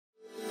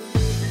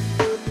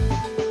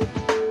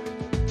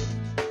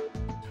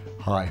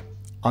Hi,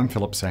 I'm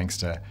Philip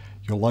Sangster,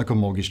 your local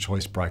mortgage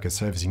choice broker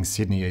servicing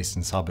Sydney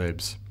Eastern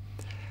Suburbs.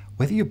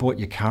 Whether you bought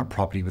your current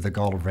property with the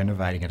goal of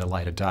renovating at a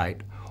later date,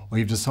 or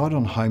you've decided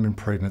on home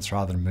improvements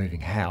rather than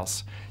moving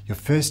house, your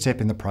first step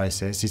in the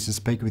process is to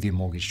speak with your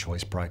mortgage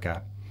choice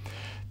broker.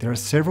 There are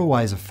several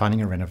ways of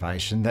funding a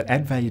renovation that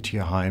add value to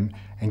your home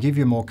and give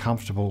you a more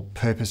comfortable,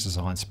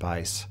 purpose-designed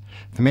space.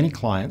 For many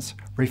clients,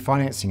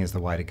 refinancing is the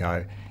way to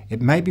go.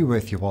 It may be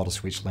worth your while to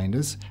switch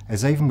lenders,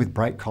 as even with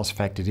break costs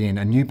factored in,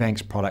 a new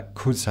bank's product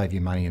could save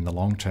you money in the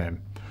long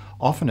term.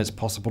 Often it's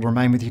possible to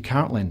remain with your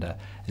current lender,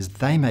 as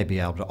they may be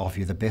able to offer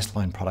you the best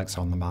loan products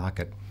on the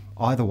market.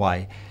 Either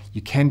way,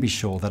 you can be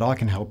sure that I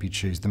can help you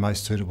choose the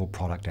most suitable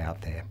product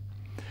out there.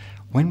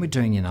 When we're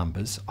doing your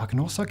numbers, I can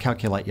also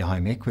calculate your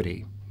home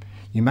equity.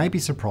 You may be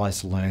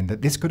surprised to learn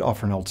that this could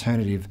offer an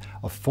alternative,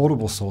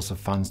 affordable source of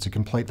funds to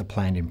complete the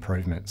planned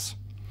improvements.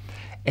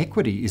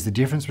 Equity is the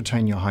difference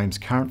between your home's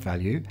current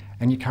value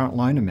and your current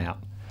loan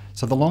amount.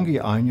 So the longer you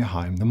own your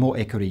home, the more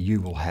equity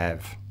you will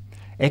have.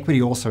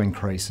 Equity also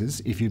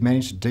increases if you've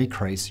managed to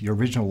decrease your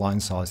original loan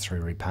size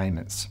through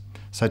repayments.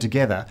 So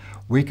together,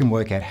 we can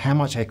work out how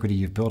much equity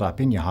you've built up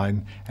in your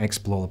home and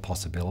explore the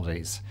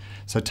possibilities.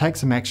 So take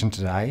some action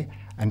today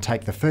and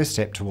take the first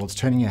step towards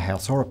turning your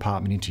house or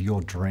apartment into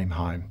your dream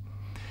home.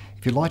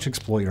 If you'd like to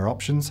explore your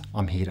options,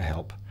 I'm here to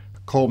help.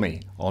 Call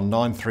me on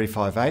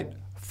 9358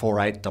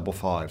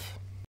 4855.